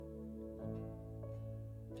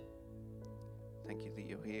that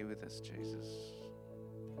you're here with us, Jesus.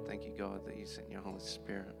 Thank you, God, that you sent your Holy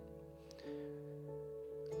Spirit.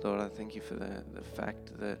 Lord, I thank you for the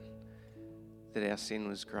fact that our sin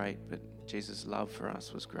was great, but Jesus' love for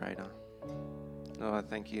us was greater. Lord, I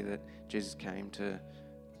thank you that Jesus came to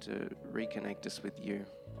reconnect us with you.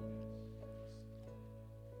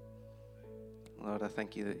 Lord, I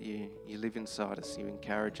thank you that you live inside us, you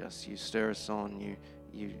encourage us, you stir us on,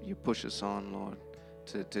 you push us on, Lord,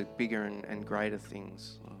 to bigger and greater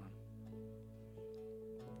things, Lord.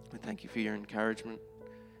 I thank you for your encouragement.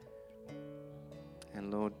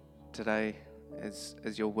 And Lord, today, as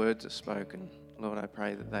your words are spoken, Lord, I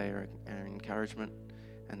pray that they are encouragement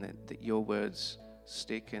and that your words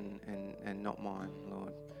stick and not mine,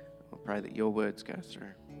 Lord. I pray that your words go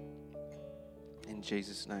through. In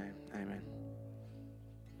Jesus' name, amen.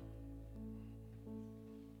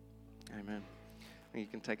 Amen. You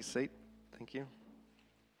can take a seat. Thank you.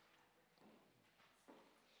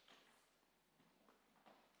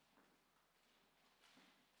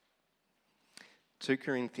 Two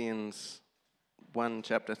Corinthians 1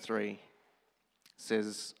 chapter 3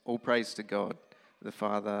 says, all praise to God, the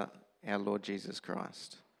Father, our Lord Jesus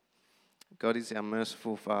Christ. God is our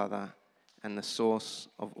merciful Father and the source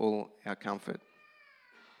of all our comfort,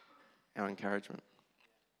 our encouragement.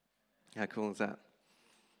 How cool is that?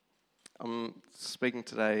 I'm speaking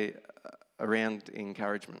today around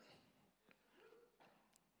encouragement.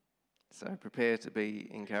 So prepare to be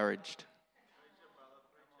encouraged.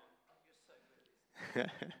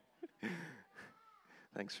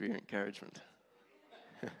 Thanks for your encouragement.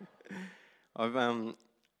 I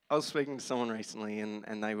was speaking to someone recently,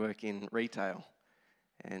 and they work in retail,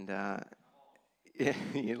 and yeah,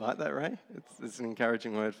 you like that, Ray? It's an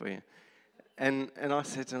encouraging word for you. And I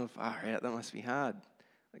said to him, far out, that must be hard,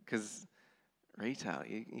 because retail,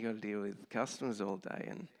 you got to deal with customers all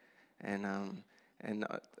day, and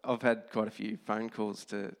I've had quite a few phone calls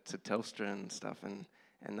to Telstra and stuff, and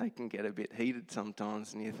they can get a bit heated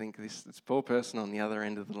sometimes, and you think this poor person on the other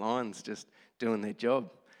end of the line's just doing their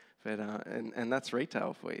job. But and that's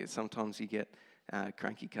retail for you. Sometimes you get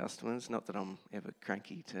cranky customers. Not that I'm ever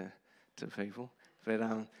cranky to people, but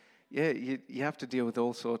yeah, you have to deal with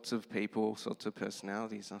all sorts of people, all sorts of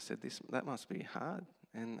personalities. And I said, that must be hard.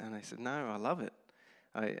 And they said, no, I love it.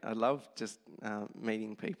 I love just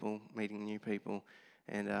meeting people, meeting new people,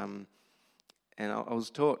 and I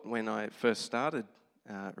was taught when I first started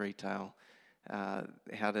retail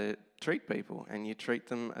how to treat people, and you treat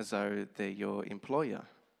them as though they're your employer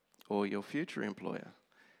or your future employer.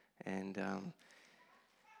 And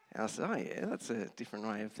I said, oh yeah, that's a different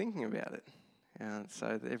way of thinking about it.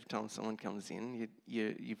 So that every time someone comes in,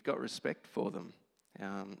 you've got respect for them,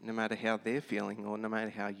 no matter how they're feeling or no matter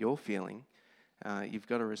how you're feeling. You've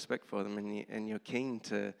got a respect for them, and you're keen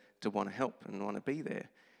to want to help and want to be there.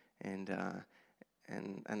 And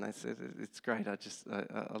they said it's great. I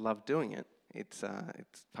love doing it. It's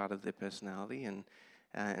part of their personality, and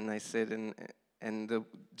they said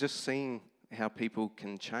just seeing how people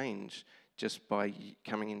can change just by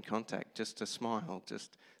coming in contact, just a smile,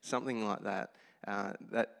 just something like that.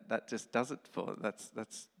 That just does it for.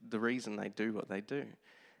 That's the reason they do what they do.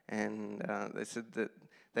 And they said that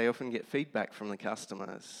they often get feedback from the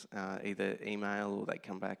customers, either email or they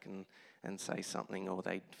come back and say something, or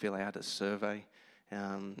they fill out a survey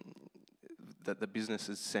that the business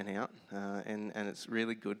has sent out, and it's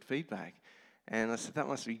really good feedback. And I said, that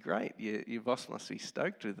must be great. Your boss must be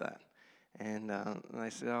stoked with that. And they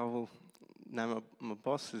said, oh, well, no, my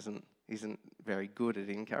boss isn't very good at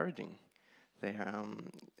encouraging.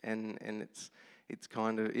 And it's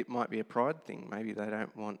kind of, it might be a pride thing. Maybe they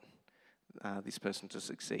don't want this person to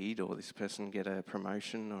succeed, or this person get a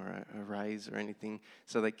promotion or a raise or anything.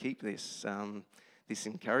 So they keep this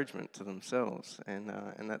encouragement to themselves, and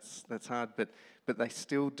that's hard. But they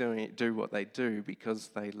still do what they do because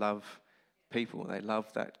they love people. They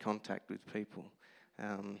love that contact with people.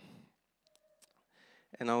 And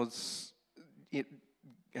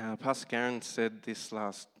Pastor Karen said this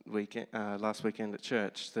last weekend at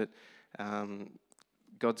church, that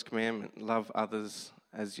God's commandment, love others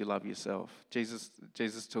as you love yourself. Jesus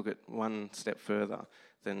took it one step further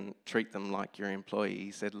than treat them like your employee.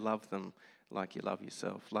 He said, love them like you love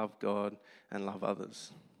yourself. Love God and love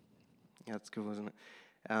others. Yeah, that's cool, isn't it?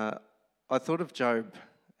 I thought of Job,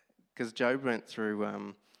 because Job went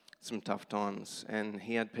through some tough times, and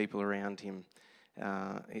he had people around him.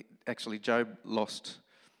 Job lost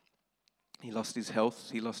his health,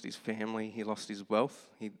 he lost his family, he lost his wealth,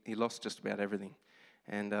 he lost just about everything.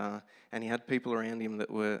 And he had people around him that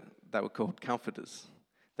were called comforters.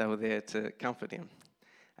 They were there to comfort him.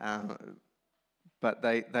 But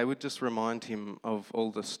they would just remind him of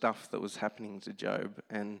all the stuff that was happening to Job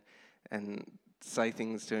and say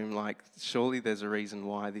things to him like, surely there's a reason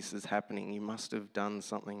why this is happening. You must have done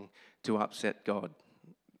something to upset God.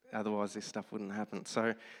 Otherwise this stuff wouldn't happen.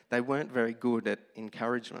 So they weren't very good at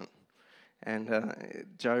encouragement. And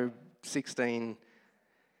Job 16,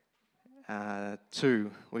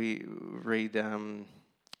 2, we read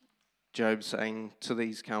Job saying to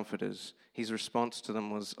these comforters, his response to them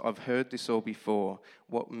was, I've heard this all before.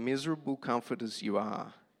 What miserable comforters you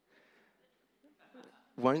are.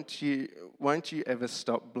 Won't you ever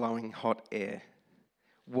stop blowing hot air?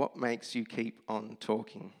 What makes you keep on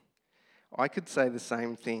talking? I could say the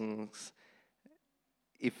same things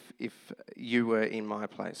if you were in my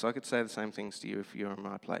place. I could say the same things to you if you were in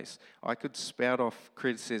my place. I could spout off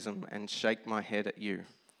criticism and shake my head at you.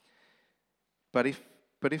 But if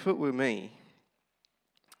it were me,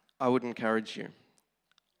 I would encourage you.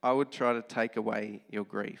 I would try to take away your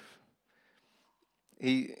grief.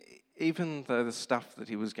 Even though the stuff that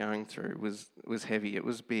he was going through was heavy, it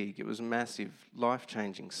was big, it was massive,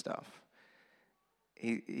 life-changing stuff.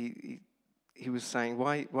 He was saying,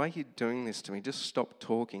 why are you doing this to me? Just stop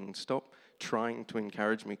talking. Stop trying to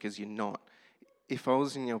encourage me, because you're not. If I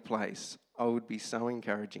was in your place, I would be so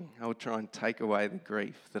encouraging. I would try and take away the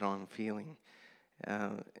grief that I'm feeling.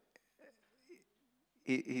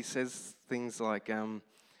 He says things like,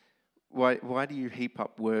 why do you heap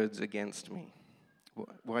up words against me?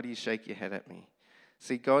 Why do you shake your head at me?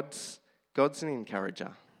 See, God's an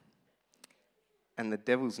encourager, and the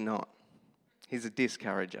devil's not. He's a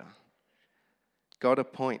discourager. God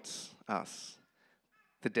appoints us.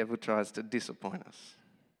 The devil tries to disappoint us.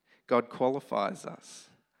 God qualifies us.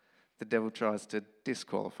 The devil tries to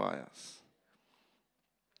disqualify us.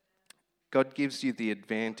 God gives you the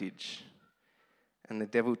advantage, and the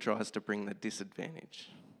devil tries to bring the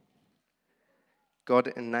disadvantage. God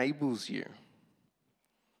enables you,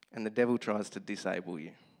 and the devil tries to disable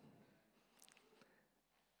you.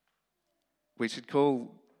 We should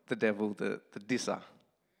call the devil the disser,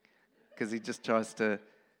 because he just tries to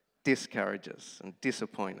discourage us and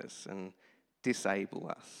disappoint us and disable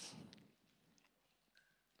us.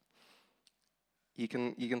 You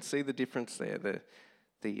can see the difference there.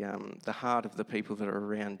 The heart of the people that are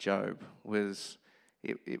around Job was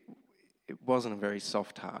it wasn't a very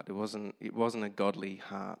soft heart. It wasn't a godly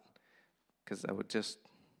heart, because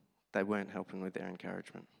they weren't helping with their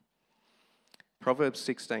encouragement. Proverbs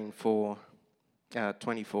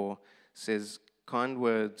 16:24 says, kind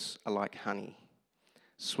words are like honey,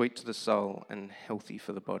 sweet to the soul and healthy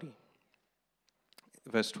for the body.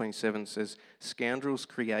 Verse 27 says, scoundrels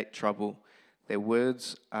create trouble. Their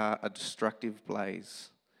words are a destructive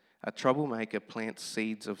blaze. A troublemaker plants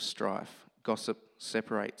seeds of strife. Gossip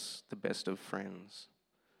separates the best of friends.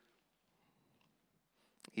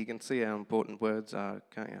 You can see how important words are,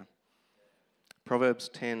 can't you? Proverbs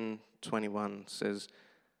 10:21 says,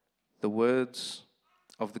 the words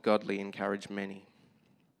of the godly encourage many.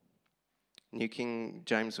 New King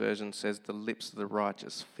James Version says, the lips of the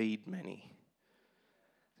righteous feed many.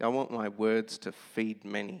 I want my words to feed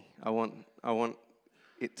many. I want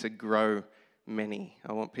it to grow many.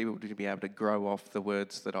 I want people to be able to grow off the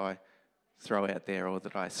words that I throw out there or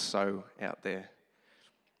that I sow out there.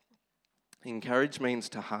 Encourage means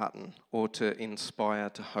to hearten or to inspire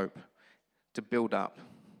to hope, to build up.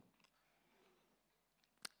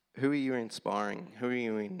 Who are you inspiring? Who are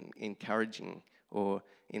you encouraging or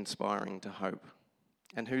inspiring to hope?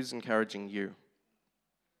 And who's encouraging you?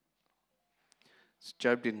 So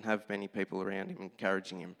Job didn't have many people around him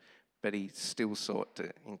encouraging him, but he still sought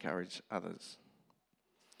to encourage others.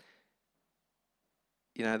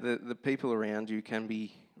 You know, the people around you can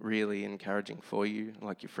be really encouraging for you,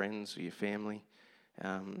 like your friends or your family,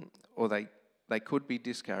 or they could be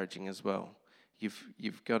discouraging as well.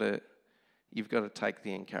 You've got to take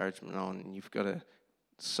the encouragement on, and you've got to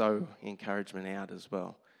sow encouragement out as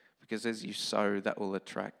well, because as you sow, that will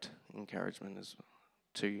attract encouragement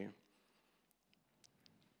to you.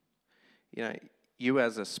 You know, you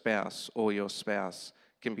as a spouse or your spouse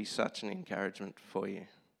can be such an encouragement for you.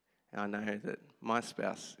 And I know that my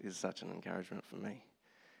spouse is such an encouragement for me.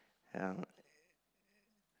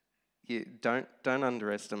 You don't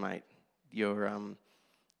underestimate your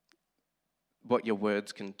what your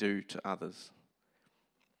words can do to others.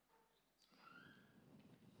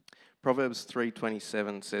 Proverbs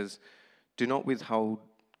 3:27 says, "Do not withhold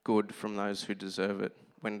good from those who deserve it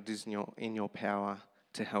when it is in your power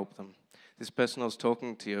to help them." This person I was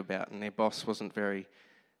talking to you about, and their boss wasn't very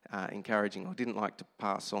encouraging or didn't like to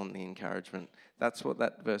pass on the encouragement. That's what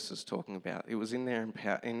that verse is talking about. It was in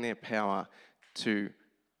their power to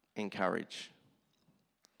encourage.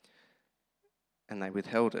 and they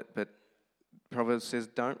withheld it. But Proverbs says,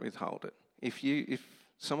 don't withhold it. If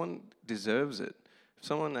someone deserves it, if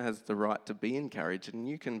someone has the right to be encouraged and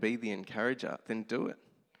you can be the encourager, then do it.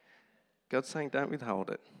 God's saying, don't withhold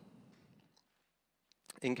it.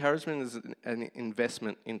 Encouragement is an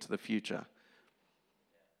investment into the future.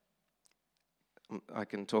 I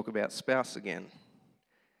can talk about spouse again.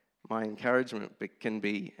 My encouragement can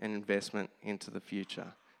be an investment into the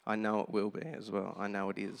future. I know it will be as well. I know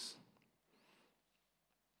it is.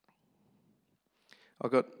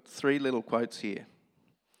 I've got 3 little quotes here.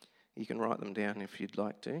 You can write them down if you'd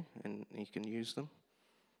like to, and you can use them.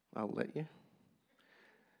 I'll let you.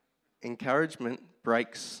 Encouragement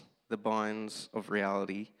breaks the binds of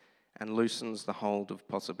reality and loosens the hold of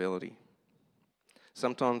possibility.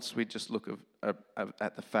 Sometimes we just look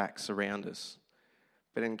at the facts around us,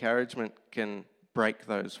 but encouragement can break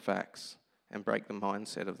those facts and break the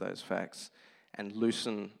mindset of those facts and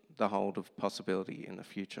loosen the hold of possibility in the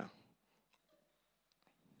future.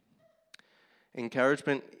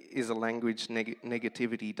 Encouragement is a language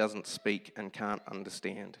negativity doesn't speak and can't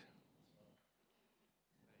understand.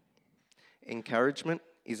 Encouragement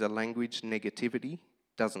is a language negativity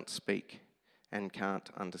doesn't speak and can't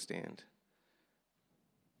understand.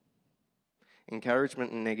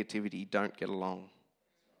 Encouragement and negativity don't get along.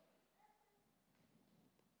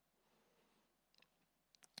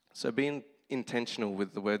 So be intentional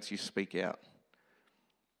with the words you speak out.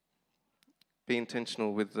 Be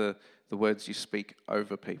intentional with the words you speak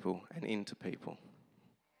over people and into people.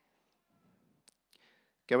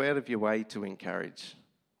 Go out of your way to encourage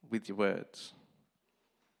with your words,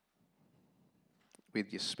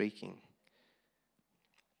 with your speaking.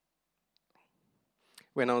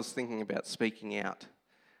 When I was thinking about speaking out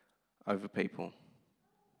over people,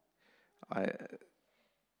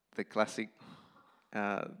 the classic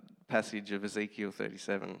passage of Ezekiel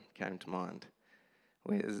 37 came to mind,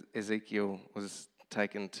 where Ezekiel was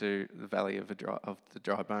taken to the valley of the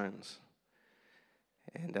dry bones,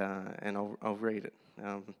 and I'll read it.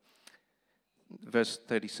 Verse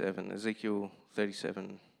 37, Ezekiel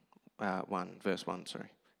 37, 1, verse 1.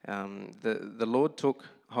 Sorry. The Lord took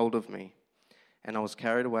hold of me, and I was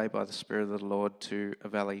carried away by the Spirit of the Lord to a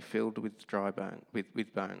valley filled with dry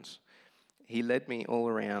with bones. He led me all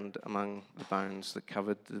around among the bones that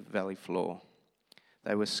covered the valley floor.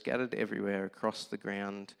 They were scattered everywhere across the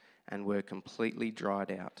ground and were completely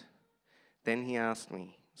dried out. Then he asked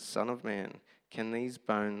me, Son of man, can these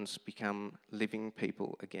bones become living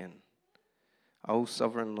people again? O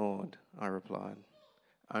sovereign Lord, I replied,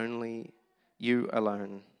 only you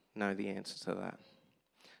alone know the answer to that.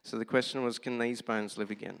 So the question was, can these bones live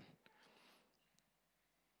again?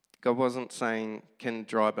 God wasn't saying, can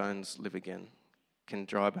dry bones live again? Can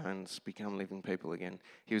dry bones become living people again?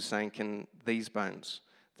 He was saying, can these bones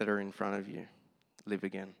that are in front of you live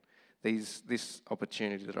again? This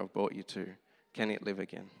opportunity that I've brought you to, can it live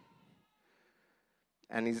again?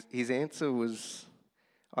 And his answer was,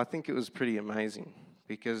 I think it was pretty amazing,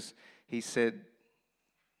 because he said,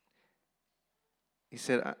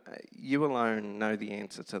 you alone know the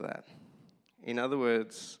answer to that. In other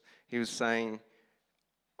words, he was saying,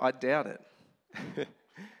 I doubt it.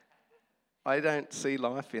 I don't see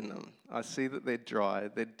life in them. I see that they're dry,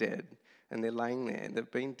 they're dead, and they're laying there. They've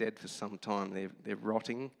been dead for some time. They're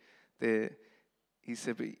rotting. He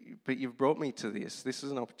said, but you've brought me to this. This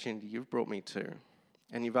is an opportunity you've brought me to.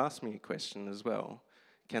 And you've asked me a question as well.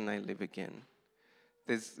 Can they live again?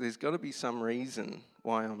 There's got to be some reason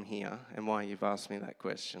why I'm here and why you've asked me that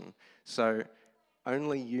question. So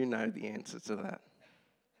only you know the answer to that.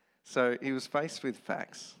 So he was faced with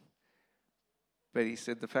facts. But he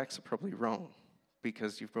said, the facts are probably wrong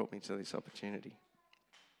because you've brought me to this opportunity.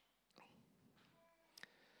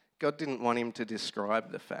 God didn't want him to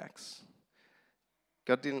describe the facts.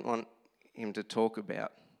 God didn't want him to talk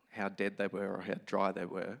about how dead they were or how dry they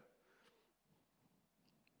were.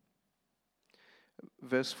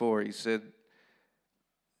 Verse 4, he said,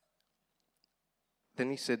 then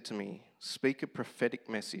he said to me, speak a prophetic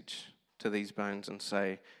message to these bones and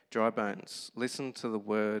say, dry bones, listen to the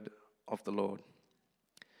word of the Lord.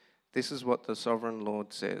 This is what the sovereign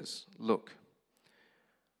Lord says. Look,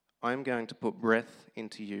 I am going to put breath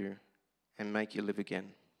into you and make you live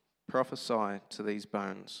again. Prophesy to these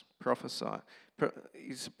bones. Prophesy to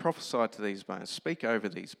these bones. Speak over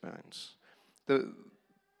these bones. The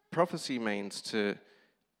prophecy means to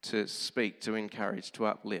speak, to encourage, to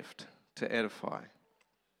uplift, to edify.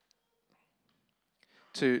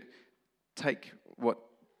 To take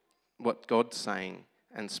what God's saying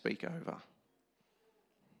and speak over.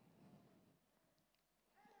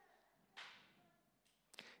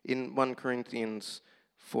 In 1 Corinthians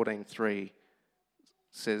 14:3,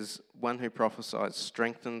 says, one who prophesies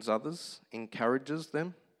strengthens others, encourages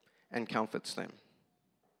them, and comforts them.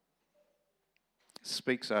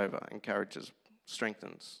 Speaks over, encourages,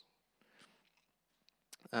 strengthens.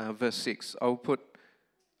 Verse 6, I'll put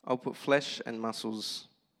flesh and muscles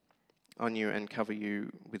on you and cover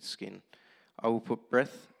you with skin. I will put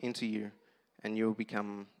breath into you, and you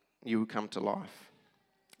will come to life.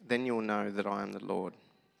 Then you will know that I am the Lord.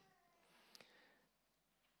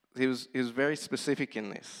 He was very specific in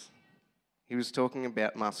this. He was talking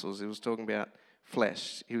about muscles. He was talking about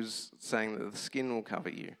flesh. He was saying that the skin will cover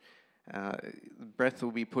you. Breath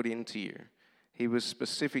will be put into you. He was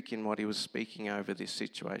specific in what he was speaking over this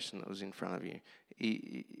situation that was in front of you.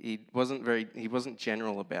 He wasn't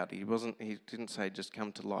general about it. He didn't say just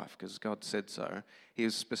come to life because God said so. He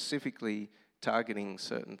was specifically targeting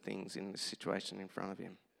certain things in the situation in front of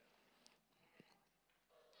him.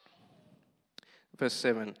 Verse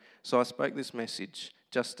 7, so I spoke this message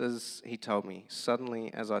just as he told me.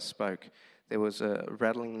 Suddenly, as I spoke, there was a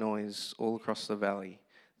rattling noise all across the valley.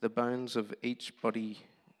 The bones of each body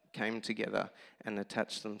came together and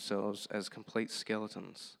attached themselves as complete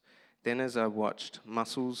skeletons. Then as I watched,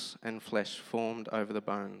 muscles and flesh formed over the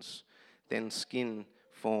bones. Then skin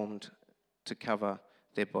formed to cover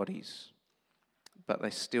their bodies. But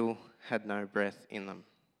they still had no breath in them.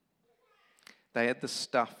 They had the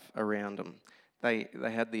stuff around them. They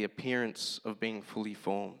had the appearance of being fully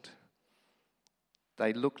formed.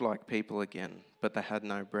 They looked like people again, but they had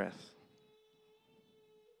no breath.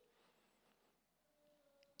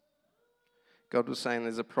 God was saying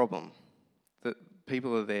there's a problem. That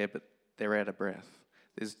people are there, but they're out of breath.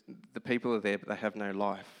 The people are there, but they have no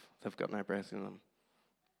life. They've got no breath in them.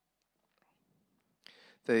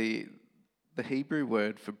 The Hebrew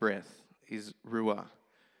word for breath is ruah,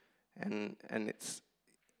 and it's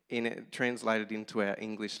translated into our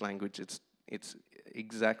English language. It's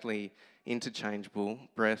exactly interchangeable.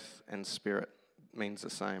 Breath and spirit means the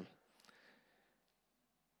same.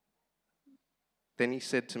 Then he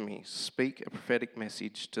said to me, speak a prophetic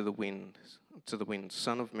message to the wind,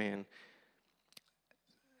 Son of man,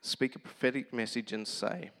 speak a prophetic message and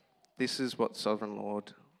say, this is what Sovereign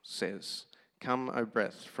Lord says. Come, O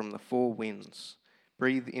breath, from the four winds,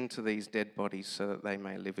 breathe into these dead bodies so that they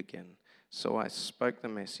may live again. So I spoke the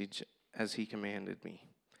message as he commanded me,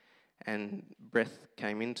 and breath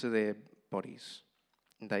came into their bodies.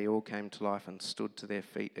 And they all came to life and stood to their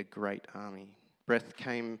feet, a great army. Breath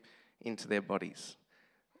came into their bodies.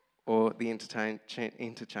 Or the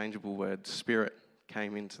interchangeable word, spirit,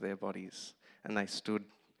 came into their bodies, and they stood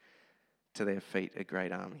to their feet, a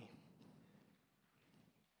great army.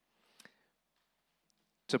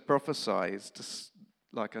 To prophesy is,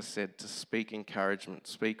 like I said, to speak encouragement,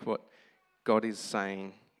 speak what God is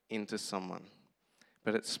saying into someone.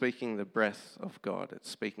 But it's speaking the breath of God. It's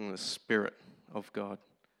speaking the spirit of God.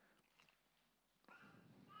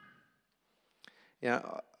 Yeah,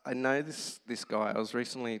 I know this guy. I was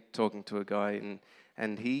recently talking to a guy,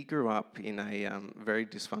 and he grew up in a very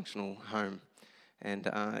dysfunctional home. And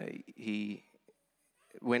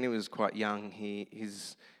when he was quite young,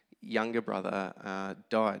 his younger brother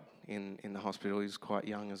died in the hospital. He was quite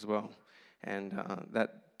young as well. And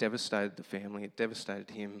that devastated the family. It devastated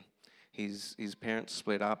him. His parents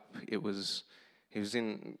split up. He was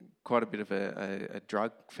in quite a bit of a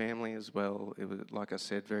drug family as well. It was, like I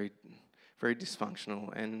said, very, very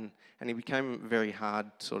dysfunctional, and he became a very hard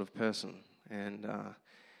sort of person. And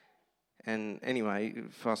anyway,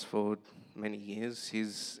 fast forward many years,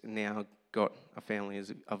 he's now got a family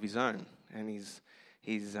of his own, and he's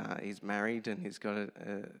married, and he's got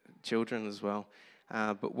children as well.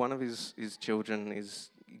 But one of his children is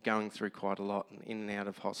going through quite a lot, in and out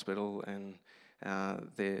of hospital, and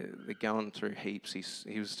they're going through heaps.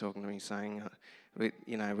 He was talking to me saying,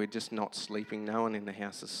 we're just not sleeping. No one in the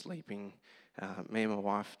house is sleeping. Me and my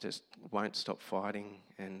wife just won't stop fighting,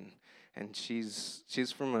 and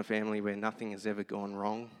she's from a family where nothing has ever gone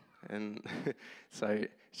wrong, and so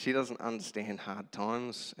she doesn't understand hard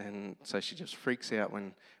times, and so she just freaks out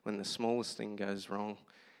when the smallest thing goes wrong.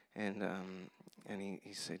 And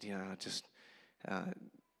he said, I just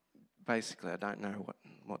basically I don't know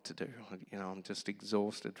what to do. I'm just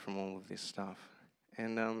exhausted from all of this stuff,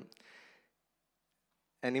 and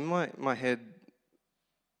in my head.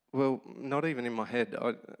 Well, not even in my head.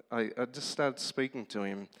 I just started speaking to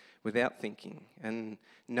him without thinking and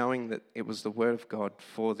knowing that it was the word of God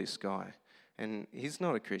for this guy. And he's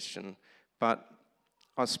not a Christian, but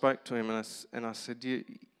I spoke to him and I said,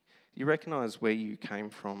 you recognise where you came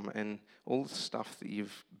from and all the stuff that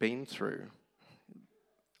you've been through.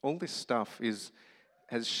 All this stuff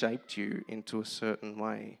has shaped you into a certain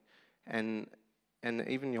way. And and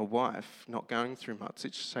even your wife not going through much,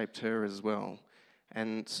 it shaped her as well.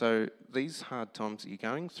 And so these hard times that you're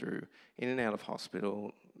going through, in and out of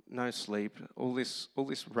hospital, no sleep, all this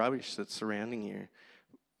rubbish that's surrounding you,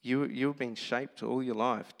 you've been shaped all your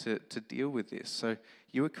life to deal with this. So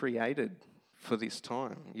you were created for this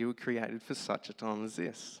time. You were created for such a time as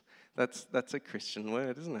this. That's a Christian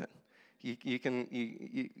word, isn't it?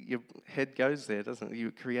 Your head goes there, doesn't it? You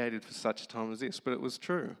were created for such a time as this. But it was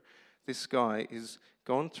true. This guy is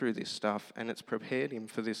gone through this stuff, and it's prepared him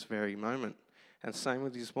for this very moment. And same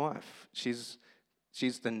with his wife. She's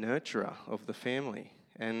the nurturer of the family,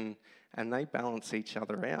 and they balance each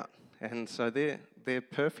other out. And so they're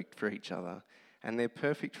perfect for each other, and they're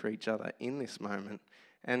perfect for each other in this moment.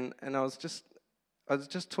 And I was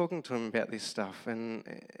just talking to him about this stuff,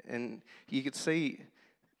 and you could see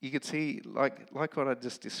like what I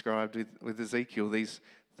just described with Ezekiel,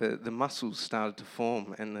 the muscles started to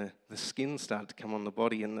form, and the skin started to come on the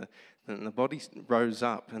body, and the body rose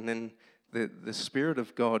up, and then the Spirit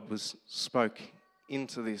of God spoke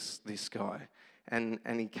into this guy, and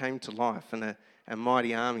he came to life, and a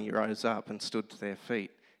mighty army rose up and stood to their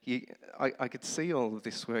feet. I could see all of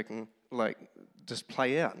this working, like, just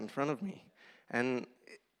play out in front of me, and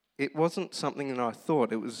it wasn't something that I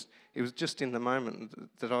thought. It was just in the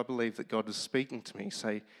moment that I believe that God was speaking to me,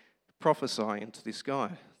 say, prophesy into this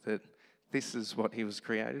guy that this is what he was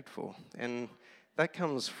created for. And that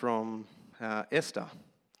comes from Esther.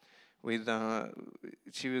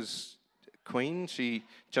 She was queen. She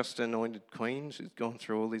just anointed queen. She's gone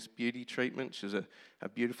through all this beauty treatment. She was a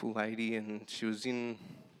beautiful lady, and she was in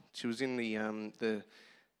the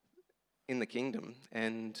kingdom,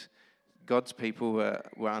 and God's people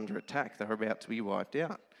were under attack. They were about to be wiped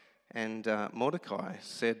out. And Mordecai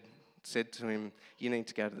said to him, you need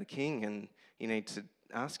to go to the king and you need to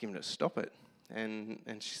ask him to stop it. And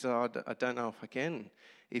she said, I don't know if I can.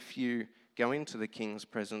 If you go into the king's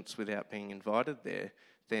presence without being invited there,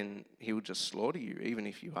 then he will just slaughter you, even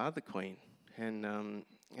if you are the queen. And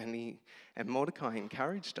Mordecai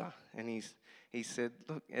encouraged her, and he said,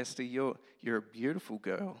 look, Esther, you're a beautiful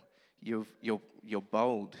girl. You're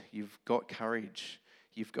bold. You've got courage.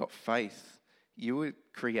 You've got faith. You were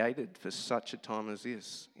created for such a time as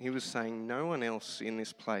this. He was saying no one else in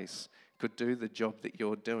this place could do the job that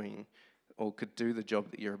you're doing, or could do the job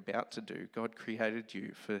that you're about to do. God created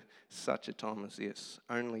you for such a time as this.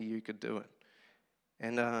 Only you could do it.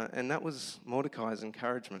 And that was Mordecai's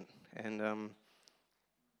encouragement. And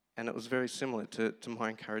it was very similar to my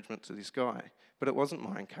encouragement to this guy. But it wasn't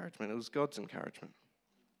my encouragement. It was God's encouragement.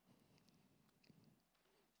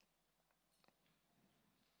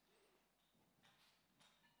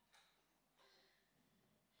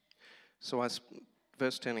 So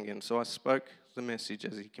verse 10 again. So I spoke the message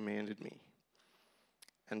as he commanded me,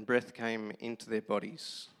 and breath came into their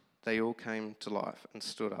bodies. They all came to life and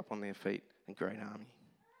stood up on their feet, a great army.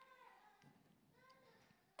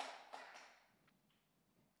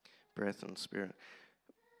 Breath and spirit.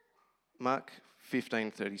 Mark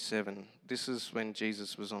 15:37. This is when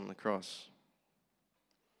Jesus was on the cross,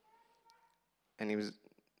 and he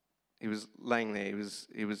was laying there.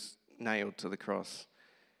 He was nailed to the cross.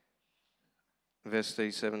 Verse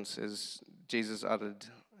 37 says, Jesus uttered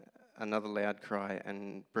another loud cry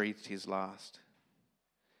and breathed his last.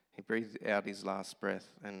 He breathed out his last breath,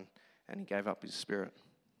 and he gave up his spirit.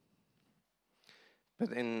 But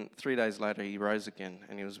then 3 days later he rose again,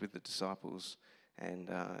 and he was with the disciples, and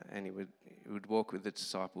he would walk with the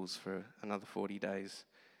disciples for another 40 days.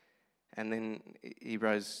 And then he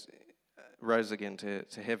rose again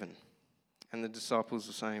to heaven. And the disciples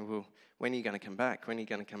were saying, well, when are you going to come back? When are you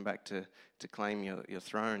going to come back to claim your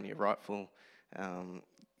throne, your rightful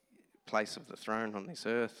place of the throne on this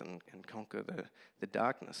earth, and conquer the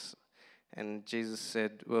darkness? And Jesus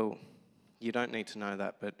said, well, you don't need to know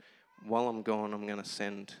that, but while I'm gone, I'm going to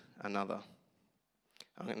send another.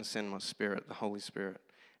 I'm going to send my Spirit, the Holy Spirit.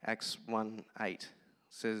 Acts 1:8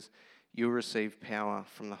 says, you'll receive power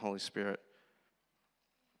from the Holy Spirit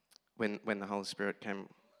when the Holy Spirit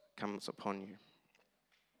comes upon you.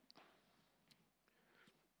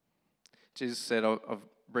 Jesus said, I've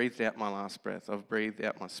breathed out my last breath. I've breathed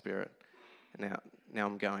out my spirit. And now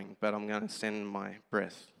I'm going, but I'm going to send my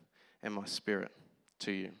breath and my spirit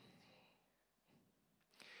to you.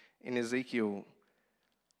 In Ezekiel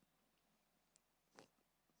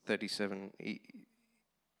 37,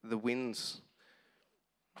 the winds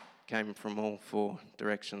came from all four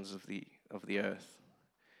directions of the earth,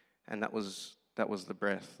 and that was the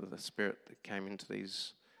breath of the Spirit that came into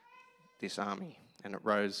this army, and it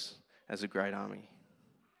rose as a great army.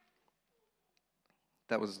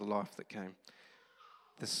 That was the life that came.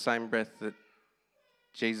 The same breath that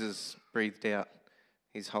Jesus breathed out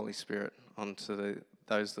his Holy Spirit onto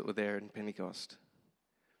those that were there in Pentecost.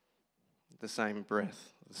 The same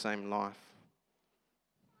breath, the same life.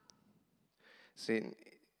 See,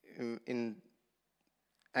 in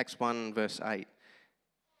Acts 1 verse 8,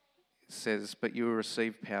 it says, "But you will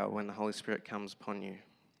receive power when the Holy Spirit comes upon you."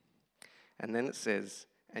 And then it says,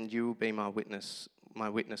 "And you will be my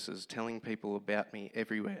witnesses, telling people about me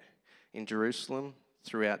everywhere, in Jerusalem,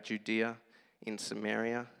 throughout Judea, in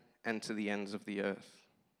Samaria, and to the ends of the earth."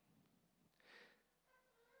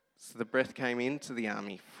 So the breath came into the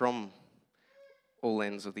army from all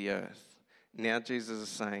ends of the earth. Now Jesus is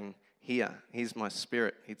saying, here's my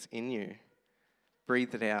Spirit, it's in you.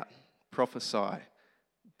 Breathe it out, prophesy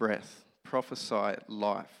breath, prophesy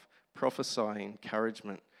life, prophesy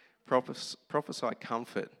encouragement, prophesy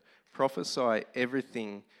comfort, prophesy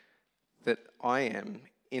everything that I am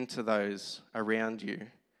into those around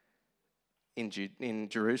you in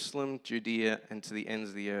Jerusalem, Judea, and to the ends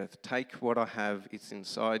of the earth. Take what I have, it's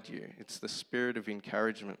inside you. It's the spirit of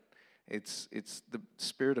encouragement. It's the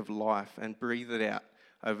spirit of life, and breathe it out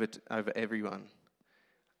over everyone,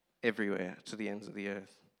 everywhere, to the ends of the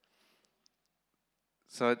earth.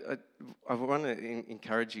 So I want to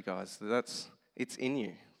encourage you guys that it's in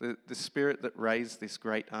you. The spirit that raised this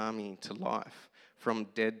great army to life from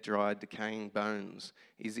dead, dry, decaying bones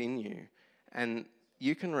is in you. And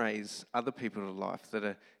you can raise other people to life that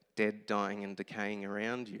are dead, dying, and decaying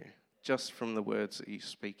around you just from the words that you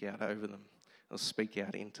speak out over them or speak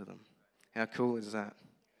out into them. How cool is that?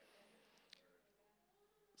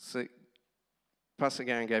 So, Pastor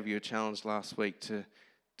Garen gave you a challenge last week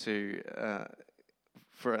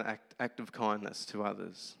for an act of kindness to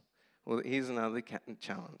others. Well, here's another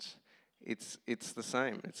challenge. It's the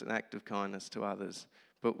same. It's an act of kindness to others,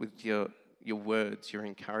 but with your words, your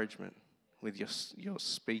encouragement, with your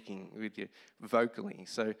speaking, with your vocally.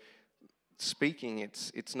 So speaking,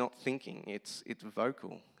 it's not thinking. It's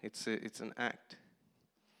vocal. It's an act.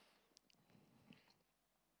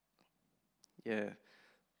 Yeah,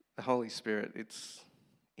 the Holy Spirit.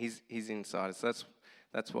 He's inside us.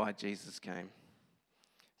 That's why Jesus came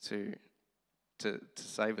to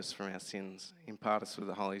save us from our sins, impart us with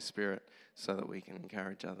the Holy Spirit, so that we can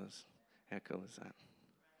encourage others. How cool is that?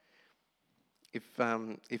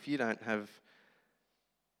 If you don't have,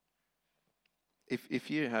 if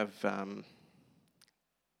you have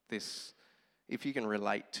this, if you can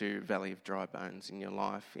relate to Valley of Dry Bones in your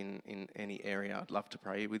life in any area, I'd love to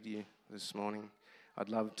pray with you this morning. I'd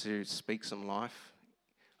love to speak some life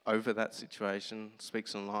over that situation, speak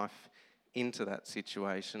some life into that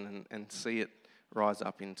situation, and see it rise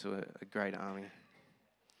up into a great army.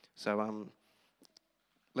 So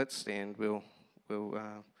let's stand. We'll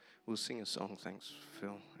sing a song. Thanks,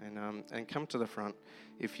 Phil, and come to the front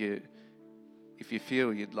if you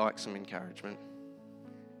feel you'd like some encouragement,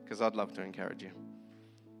 because I'd love to encourage you.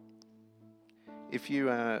 If you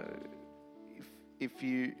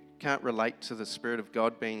can't relate to the Spirit of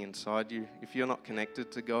God being inside you, if you're not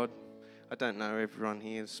connected to God, I don't know everyone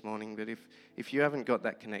here this morning, but if you haven't got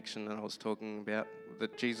that connection that I was talking about,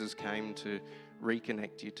 that Jesus came to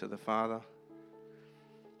reconnect you to the Father,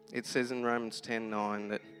 it says in Romans 10:9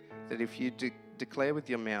 that if you declare with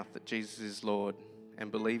your mouth that Jesus is Lord and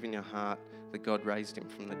believe in your heart that God raised him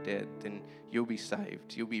from the dead, then you'll be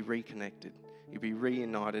saved, you'll be reconnected, you'll be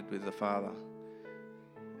reunited with the Father.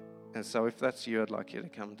 And so if that's you, I'd like you to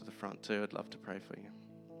come to the front too. I'd love to pray for you.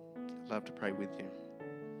 I'd love to pray with you.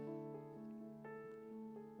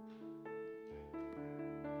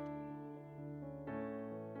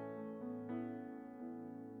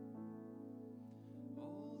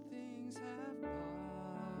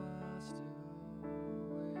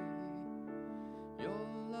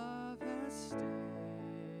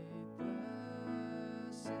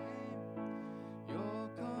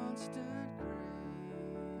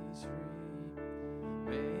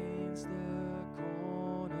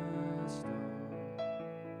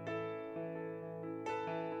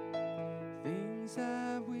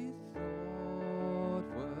 That we thought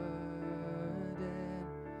were dead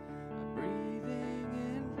are breathing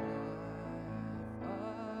in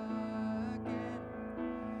life again.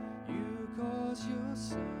 You cause your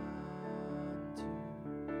sun to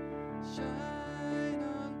shine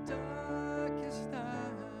on darkest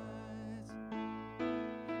nights.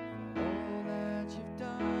 For all that you've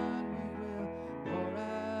done, we will pour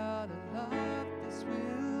out a love. This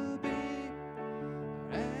will be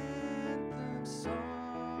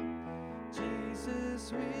song.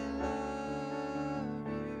 Jesus, we love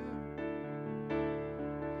you.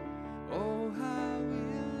 Oh, how we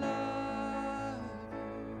love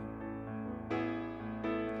you.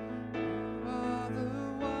 You are the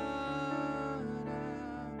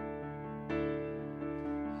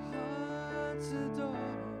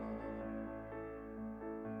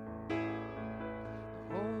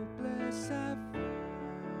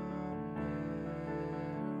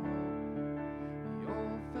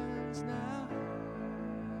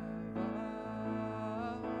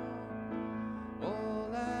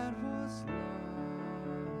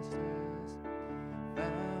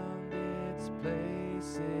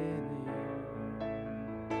peace in you.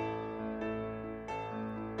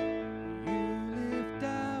 You lift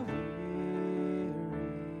our weary,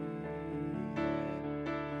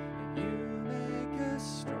 and you make us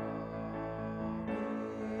strong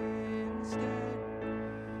instead.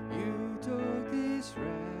 You took these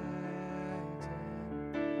rags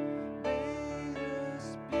and made us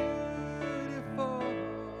beautiful.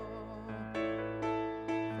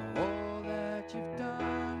 For all that you've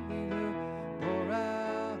done, we will pour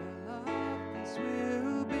out our love. This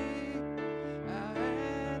will be our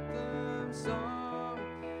anthem song.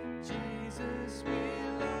 Jesus, we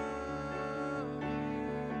love you.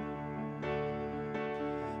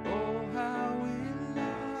 Oh, how we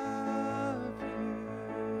love you.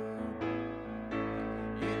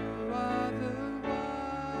 You are the one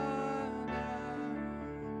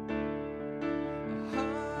our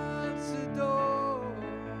hearts adore.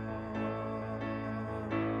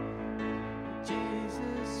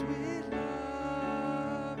 Jesus, we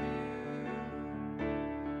love you.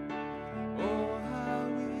 Oh, how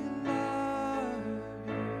we love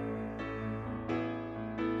you.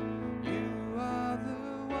 You are the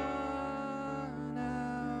one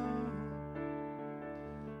our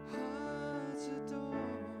hearts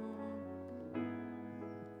adore.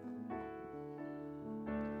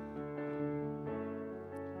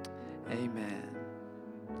 Amen.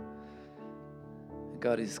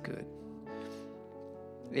 God is good.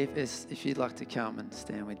 If you'd like to come and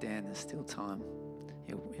stand with Dan, there's still time.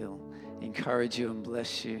 He'll encourage you and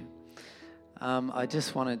bless you. I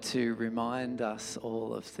just wanted to remind us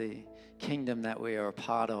all of the kingdom that we are a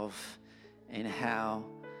part of and how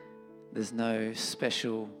there's no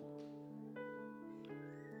special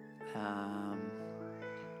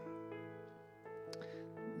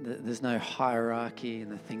there's no hierarchy in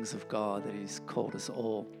the things of God, that He's called us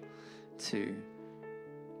all to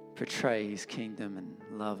portray His kingdom and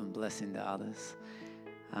love and blessing to others.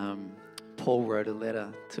 Paul wrote a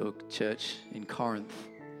letter to a church in Corinth,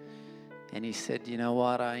 and he said, you know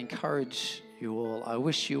what, I encourage you all, I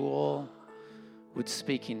wish you all would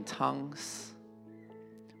speak in tongues,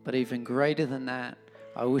 but even greater than that,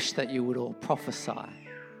 I wish that you would all prophesy.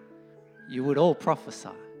 You would all prophesy.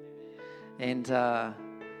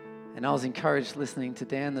 And I was encouraged listening to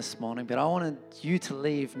Dan this morning, but I wanted you to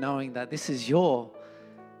leave knowing that this is your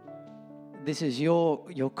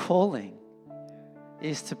calling,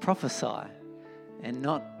 is to prophesy, and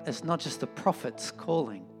it's not just a prophet's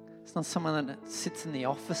calling. It's not someone that sits in the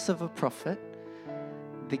office of a prophet.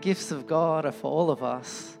 The gifts of God are for all of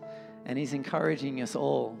us, and He's encouraging us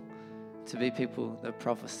all to be people that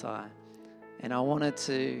prophesy. And I wanted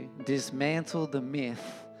to dismantle the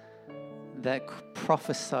myth that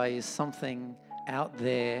prophecy is something out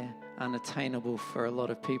there, unattainable for a lot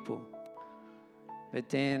of people. But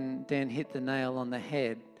Dan hit the nail on the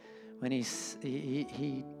head when he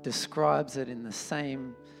describes it in the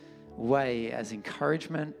same way as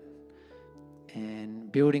encouragement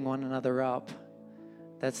and building one another up.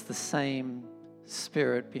 That's the same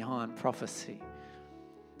spirit behind prophecy.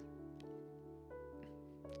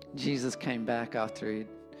 Jesus came back after He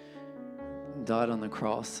died on the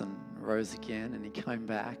cross and rose again, and He came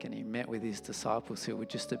back and He met with His disciples who were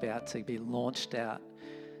just about to be launched out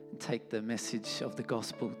and take the message of the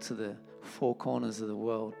gospel to the four corners of the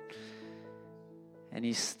world. And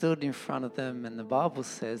He stood in front of them, and the Bible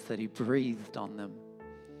says that He breathed on them.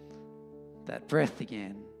 That breath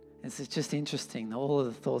again. It's just interesting. All of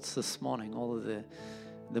the thoughts this morning, all of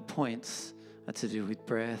the points are to do with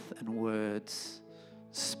breath and words,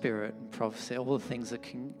 spirit and prophecy, all the things that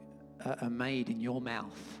are made in your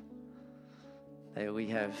mouth, that we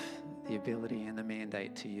have the ability and the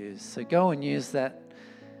mandate to use. So go and use that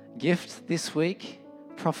gift this week.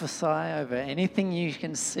 Prophesy over anything you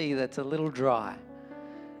can see that's a little dry.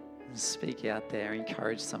 And speak out there,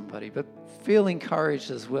 encourage somebody. But feel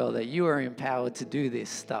encouraged as well that you are empowered to do this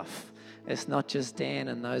stuff. It's not just Dan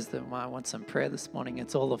and those that might want some prayer this morning.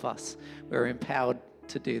 It's all of us. We're empowered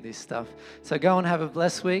to do this stuff. So go and have a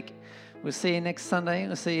blessed week. We'll see you next Sunday.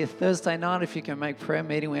 We'll see you Thursday night if you can make prayer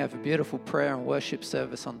meeting. We have a beautiful prayer and worship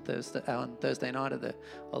service on Thursday night at the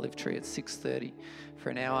Olive Tree at 6:30 for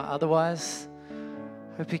an hour. Otherwise,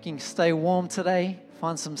 hope you can stay warm today,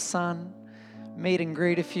 find some sun, meet and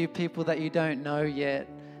greet a few people that you don't know yet,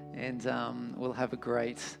 and we'll have a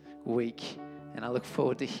great week. And I look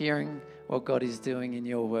forward to hearing what God is doing in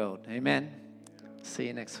your world. Amen. See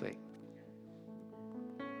you next week.